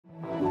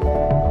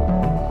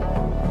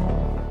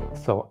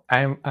So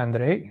I'm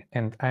Andrey,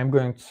 and I'm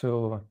going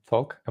to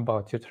talk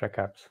about YouTrack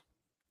apps.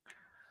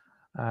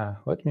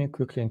 Let me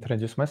quickly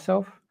introduce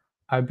myself.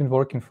 I've been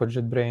working for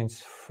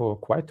JetBrains for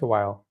quite a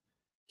while.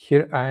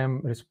 Here I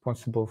am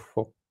responsible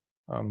for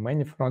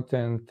many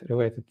front-end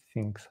related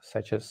things,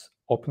 such as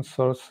open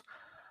source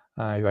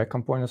UI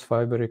components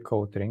library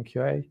called Ring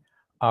UI,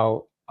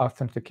 our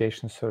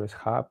authentication service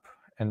hub,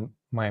 and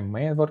my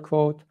main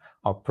workload,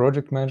 our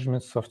project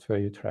management software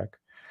YouTrack.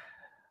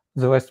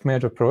 The last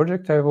major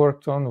project I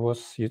worked on was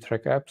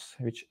YouTrack apps,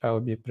 which I'll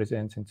be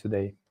presenting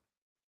today.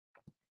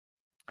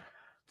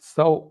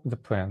 So the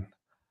plan.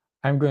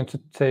 I'm going to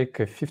take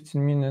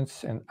 15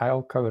 minutes and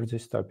I'll cover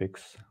these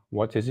topics.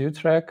 What is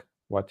YouTrack?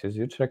 What is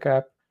YouTrack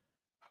app?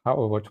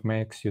 What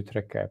makes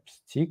YouTrack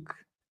apps tick?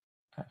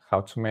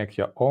 How to make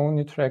your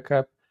own YouTrack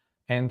app?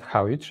 And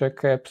how YouTrack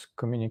apps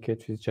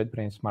communicate with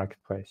JetBrains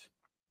Marketplace.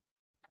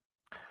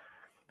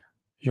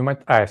 You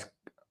might ask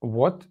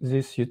what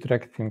this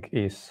YouTrack thing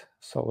is.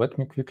 So let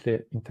me quickly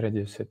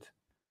introduce it.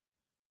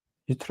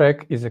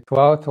 YouTrack is a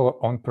cloud or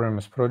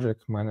on-premise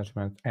project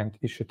management and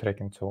issue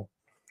tracking tool.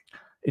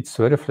 It's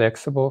very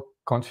flexible,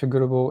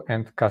 configurable,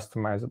 and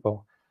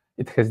customizable.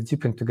 It has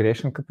deep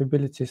integration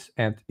capabilities,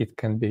 and it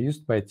can be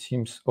used by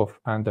teams of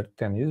under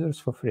 10 users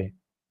for free.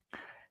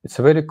 It's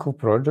a very cool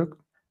project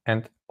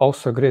and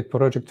also a great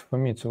project for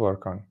me to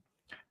work on.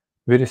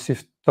 We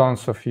receive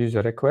tons of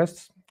user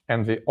requests,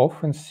 and we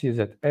often see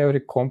that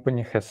every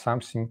company has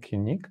something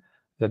unique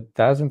that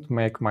doesn't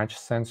make much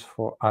sense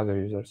for other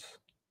users.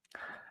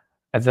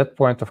 At that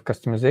point of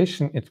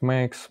customization, it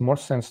makes more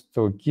sense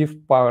to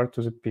give power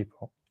to the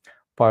people,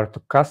 power to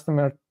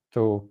customer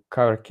to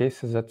cover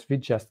cases that we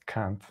just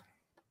can't.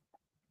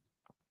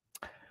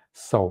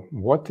 So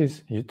what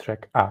is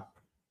YouTrack app?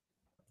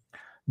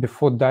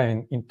 Before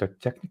diving into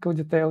technical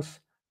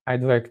details,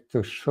 I'd like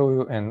to show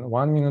you an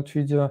 1-minute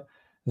video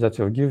that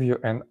will give you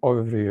an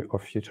overview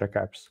of YouTrack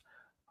apps.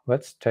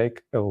 Let's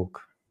take a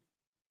look.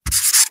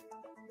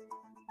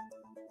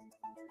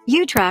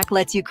 YouTrack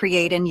lets you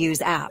create and use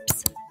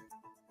apps.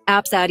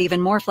 Apps add even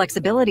more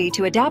flexibility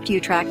to adapt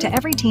YouTrack to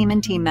every team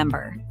and team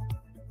member.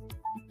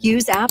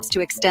 Use apps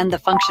to extend the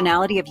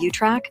functionality of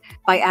YouTrack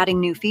by adding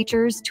new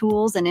features,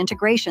 tools, and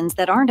integrations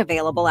that aren't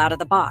available out of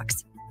the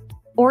box.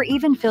 Or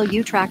even fill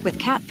YouTrack with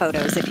cat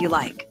photos if you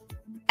like.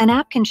 An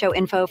app can show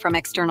info from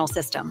external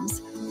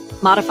systems,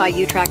 modify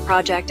YouTrack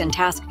project and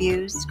task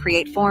views,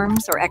 create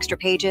forms or extra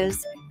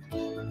pages,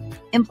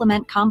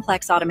 implement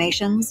complex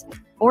automations,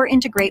 or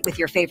integrate with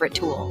your favorite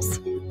tools.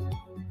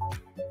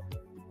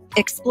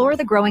 Explore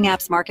the growing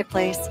apps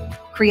marketplace,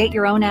 create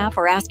your own app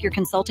or ask your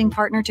consulting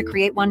partner to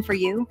create one for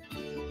you,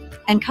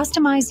 and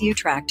customize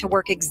YouTrack to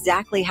work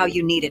exactly how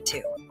you need it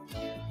to.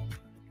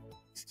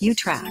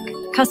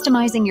 YouTrack,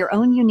 customizing your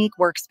own unique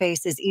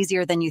workspace is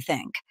easier than you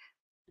think.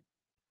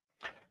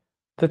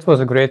 That was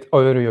a great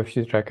overview of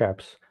YouTrack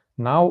apps.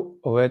 Now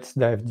let's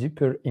dive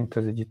deeper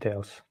into the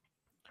details.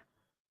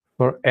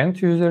 For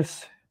end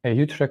users, a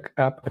YouTrack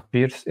app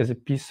appears as a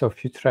piece of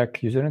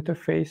YouTrack user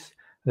interface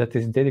that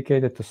is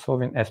dedicated to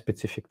solving a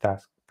specific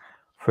task.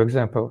 For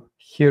example,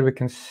 here we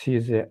can see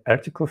the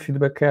article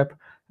feedback app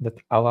that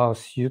allows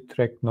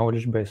YouTrack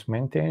knowledge base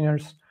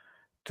maintainers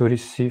to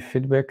receive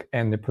feedback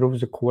and improve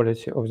the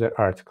quality of their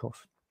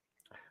articles.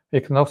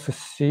 We can also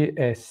see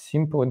a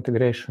simple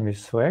integration with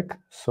Slack,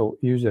 so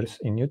users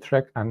in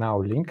YouTrack are now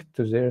linked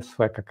to their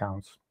Slack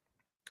accounts.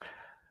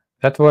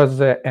 That was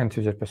the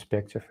end-user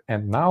perspective,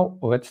 and now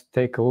let's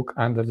take a look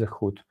under the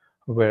hood,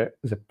 where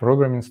the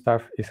programming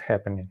stuff is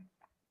happening.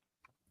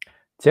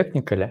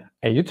 Technically,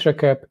 a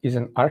YouTrack app is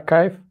an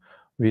archive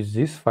with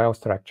this file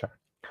structure.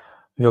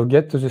 We'll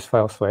get to these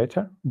files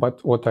later,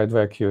 but what I'd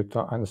like you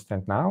to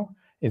understand now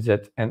is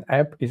that an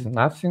app is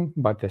nothing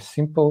but a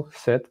simple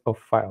set of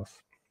files.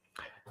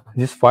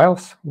 These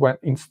files, when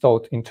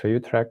installed into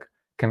YouTrack,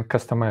 can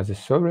customize the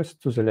service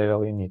to the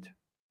level you need.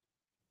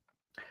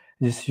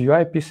 These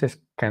UI pieces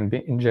can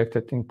be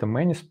injected into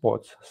many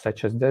spots,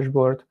 such as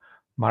dashboard,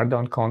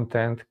 markdown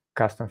content,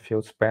 custom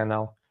fields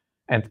panel,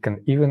 and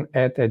can even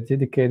add a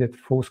dedicated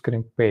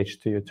full-screen page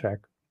to YouTrack.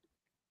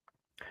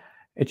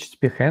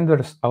 HTTP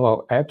handlers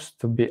allow apps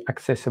to be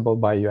accessible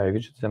by UI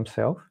widgets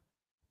themselves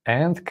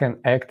and can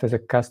act as a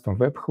custom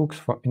webhooks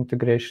for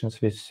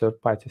integrations with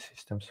third-party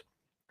systems.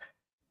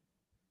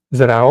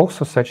 There are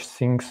also such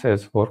things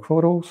as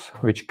workflow rules,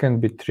 which can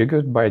be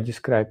triggered by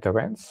described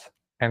events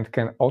and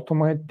can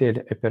automate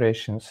daily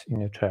operations in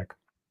YouTrack.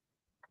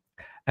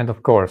 And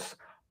of course,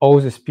 all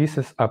these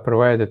pieces are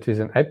provided with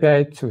an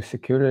API to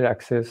securely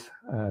access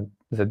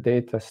the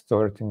data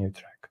stored in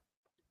YouTrack.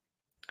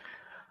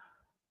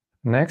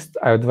 Next,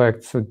 I would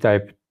like to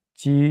dive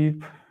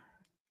deep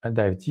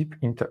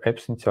into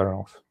apps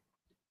internals.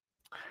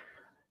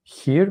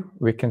 Here,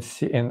 we can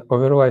see an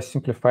overall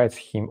simplified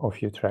scheme of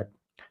YouTrack.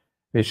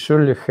 We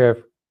surely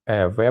have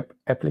a web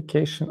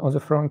application on the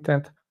front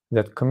end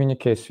that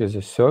communicates with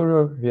the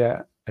server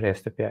via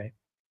REST API.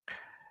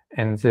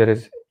 And there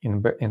is,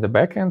 in the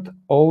backend,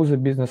 all the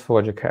business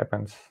logic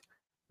happens,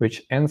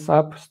 which ends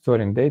up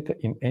storing data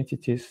in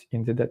entities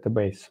in the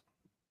database.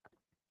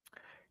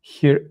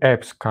 Here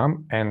apps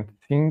come and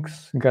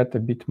things got a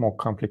bit more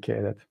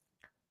complicated.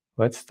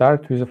 Let's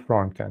start with the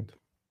front end.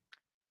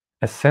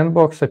 A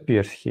sandbox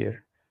appears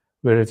here,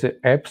 where the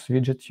app's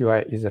widget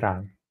UI is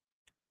run.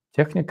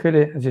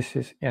 Technically, this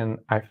is an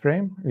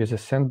iframe with a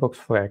sandbox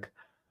flag,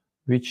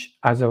 which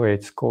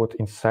isolates code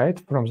inside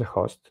from the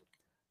host.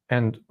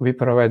 And we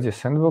provide the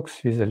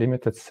sandbox with a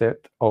limited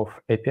set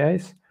of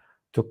APIs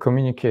to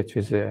communicate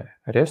with the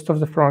rest of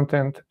the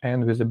frontend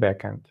and with the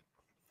backend.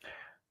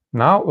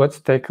 Now let's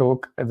take a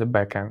look at the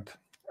backend.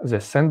 The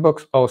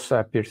sandbox also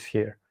appears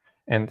here,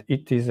 and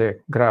it is a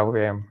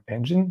GraalVM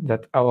engine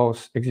that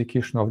allows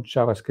execution of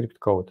JavaScript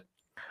code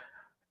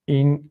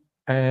in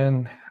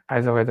an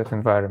isolated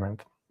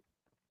environment.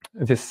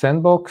 This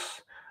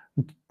sandbox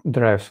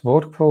drives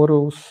workflow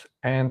rules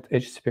and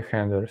HTTP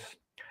handlers,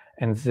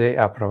 and they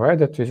are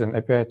provided with an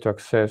API to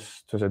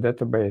access to the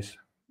database.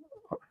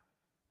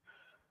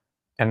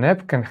 An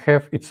app can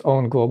have its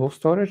own global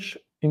storage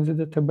in the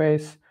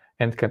database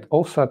and can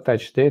also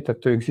attach data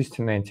to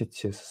existing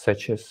entities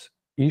such as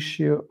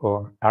issue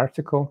or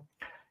article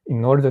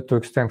in order to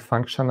extend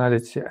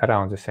functionality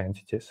around these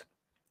entities.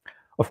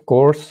 Of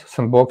course,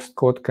 sandboxed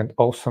code can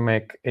also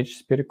make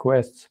HTTP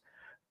requests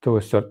to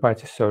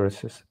third-party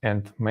services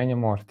and many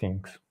more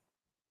things.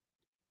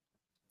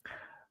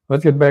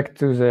 Let's get back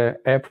to the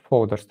app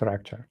folder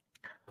structure.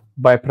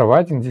 By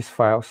providing these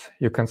files,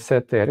 you can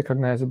set a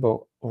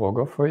recognizable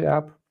logo for your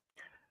app.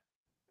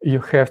 You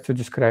have to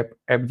describe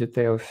app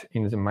details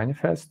in the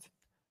manifest.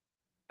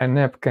 An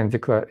app can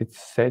declare its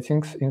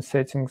settings in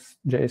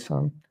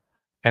settings.json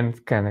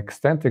and can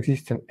extend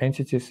existing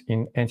entities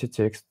in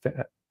entity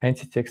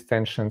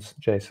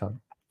extensions.json.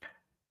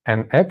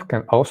 An app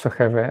can also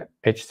have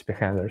HTTP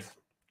handlers.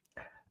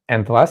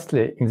 And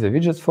lastly, in the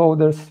widgets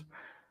folders,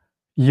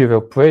 you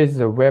will place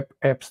the web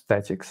app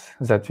statics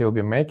that will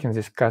be making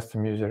this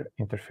custom user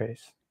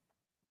interface.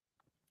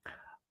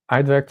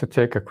 I'd like to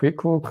take a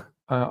quick look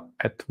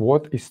at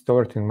what is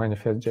stored in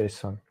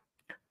manifest.json.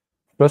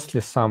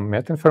 Firstly, some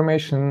meta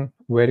information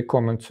very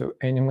common to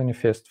any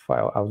manifest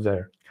file out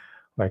there,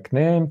 like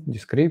name,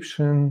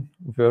 description,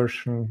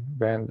 version,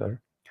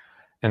 vendor.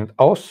 And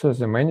also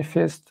the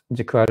manifest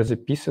declares the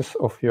pieces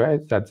of UI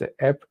that the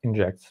app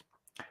injects.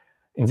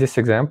 In this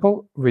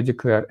example, we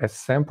declare a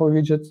sample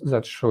widget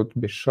that should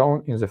be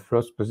shown in the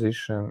first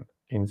position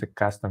in the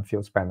custom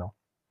fields panel.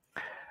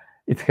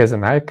 It has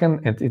an icon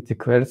and it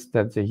declares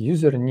that the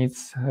user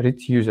needs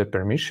read user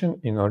permission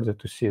in order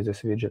to see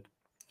this widget.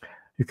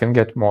 You can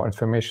get more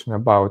information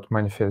about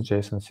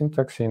manifest.json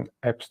syntax in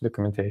apps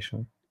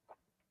documentation.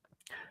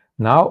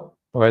 Now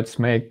let's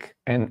make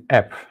an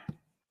app.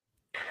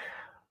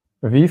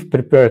 We've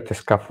prepared a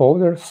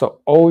scaffolder,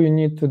 so all you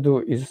need to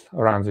do is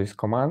run this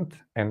command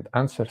and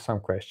answer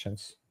some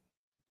questions.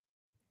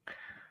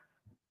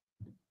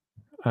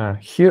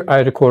 Here I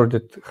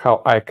recorded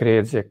how I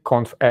create the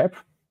conf app,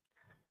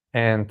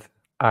 and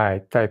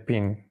I type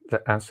in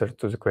the answer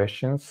to the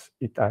questions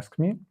it asked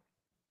me.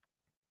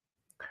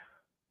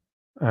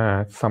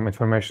 Some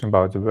information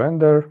about the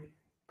vendor.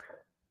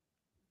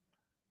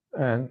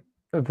 And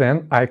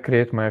then I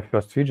create my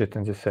first widget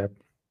in this app.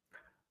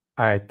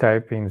 I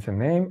type in the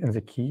name and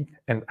the key,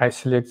 and I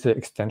select the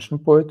extension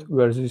point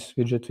where this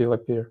widget will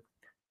appear.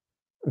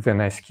 Then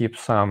I skip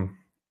some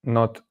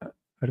not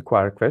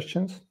required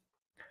questions.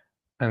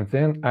 And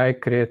then I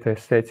create a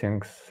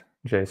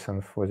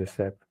settings.json for this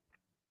app.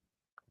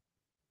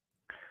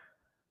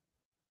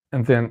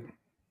 And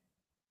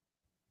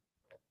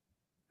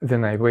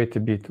then I wait a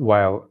bit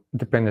while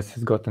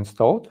dependencies got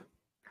installed.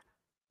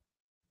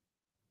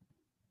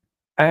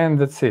 And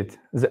that's it.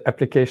 The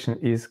application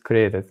is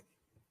created.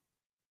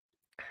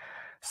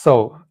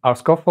 So our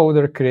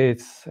scaffolder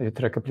creates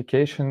YouTrack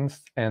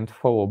applications and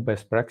follow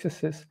best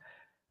practices,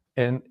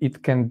 and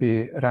it can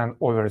be run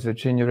over the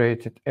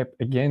generated app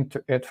again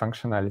to add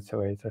functionality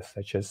later,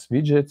 such as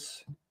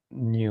widgets,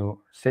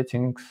 new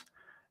settings,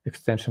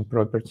 extension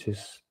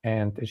properties,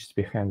 and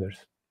HTTP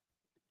handlers.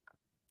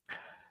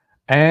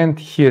 And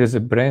here is a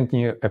brand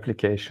new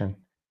application.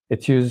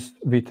 It uses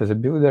Vite as a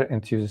builder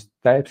and uses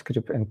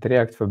TypeScript and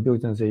React for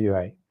building the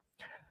UI.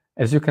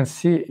 As you can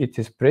see, it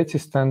is pretty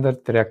standard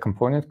React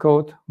component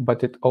code,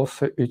 but it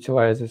also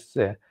utilizes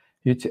the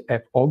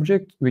UT-app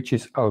object, which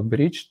is our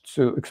bridge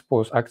to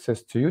expose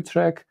access to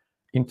YouTrack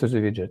into the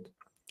widget.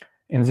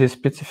 In this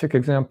specific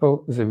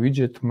example, the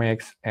widget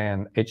makes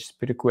an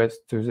HTTP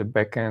request to the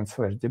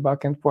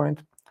backend/debug endpoint,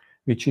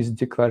 which is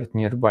declared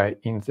nearby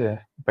in the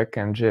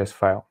backend.js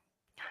file.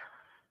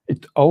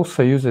 It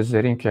also uses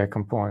the Ring UI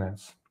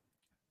components.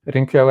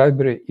 Ring UI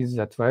library is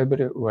that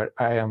library where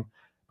I am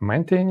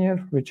maintainer,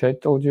 which I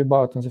told you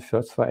about on the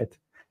first slide.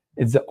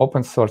 It's the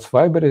open source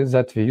library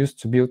that we use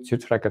to build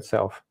YouTrack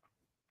itself.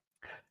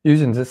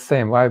 Using the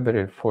same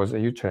library for the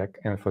YouTrack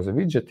and for the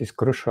widget is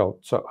crucial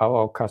to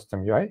allow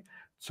custom UI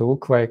to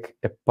look like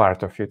a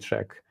part of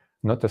YouTrack,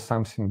 not as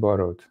something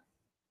borrowed.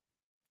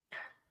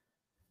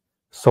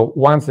 So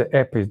once the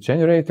app is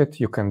generated,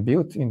 you can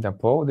build and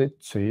upload it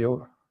to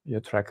your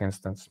YouTrack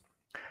instance.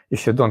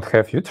 If you don't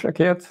have YouTrack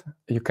yet,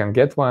 you can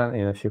get one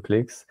in a few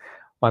clicks.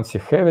 Once you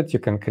have it, you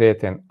can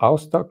create an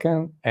auth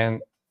token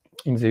and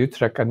in the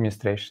YouTrack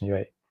administration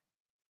UI.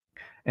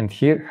 And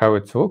here how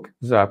it looks,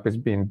 the app is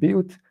being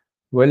built,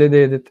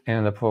 validated,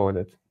 and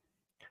uploaded.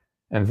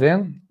 And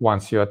then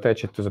once you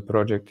attach it to the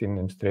project in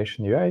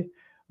administration UI,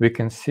 we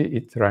can see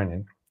it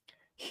running.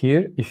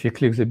 Here, if you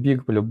click the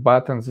big blue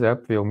button, the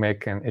app will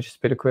make an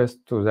HTTP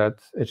request to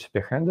that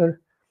HTTP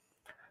handler.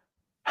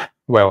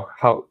 Well,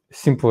 how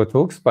simple it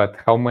looks, but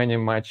how much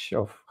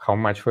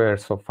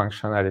layers of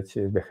functionality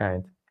is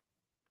behind.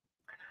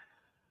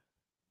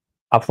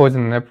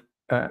 Uploading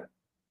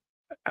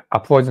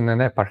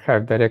an app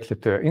archive directly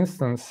to your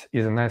instance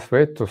is a nice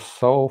way to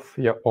solve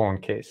your own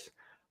case.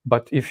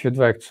 But if you'd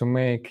like to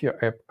make your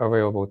app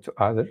available to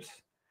others,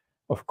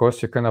 of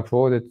course, you can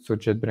upload it to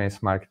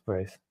JetBrains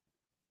Marketplace.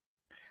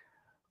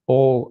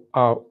 All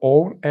our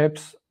own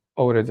apps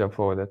already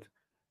uploaded,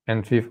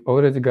 and we've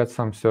already got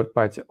some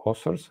third-party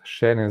authors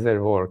sharing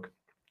their work.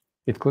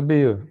 It could be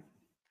you.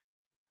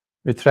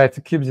 We try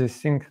to keep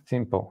this thing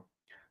simple.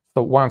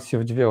 So once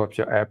you've developed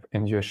your app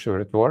and you're sure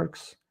it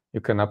works,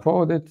 you can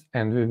upload it,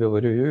 and we will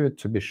review it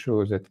to be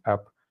sure that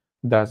app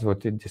does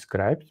what it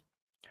described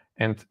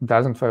and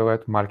doesn't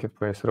violate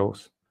marketplace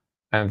rules.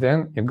 And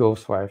then it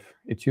goes live.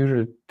 It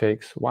usually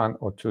takes 1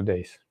 or 2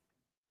 days.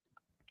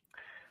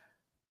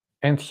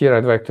 And here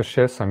I'd like to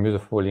share some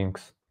useful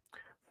links.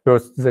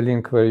 First, the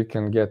link where you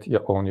can get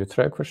your own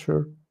YouTrack for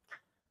sure,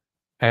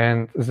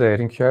 and the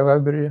Ring UI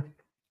library,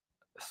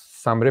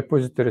 some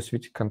repositories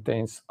which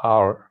contains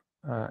our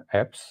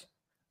apps,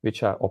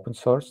 which are open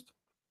sourced,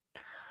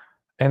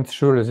 and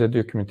surely the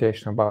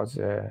documentation about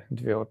the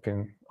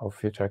developing of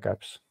YouTrack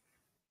apps.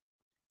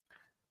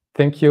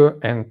 Thank you,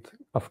 and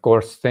of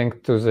course, thanks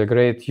to the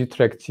great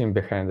YouTrack team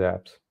behind the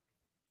apps.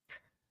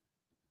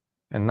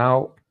 And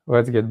now,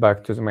 let's get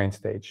back to the main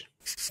stage.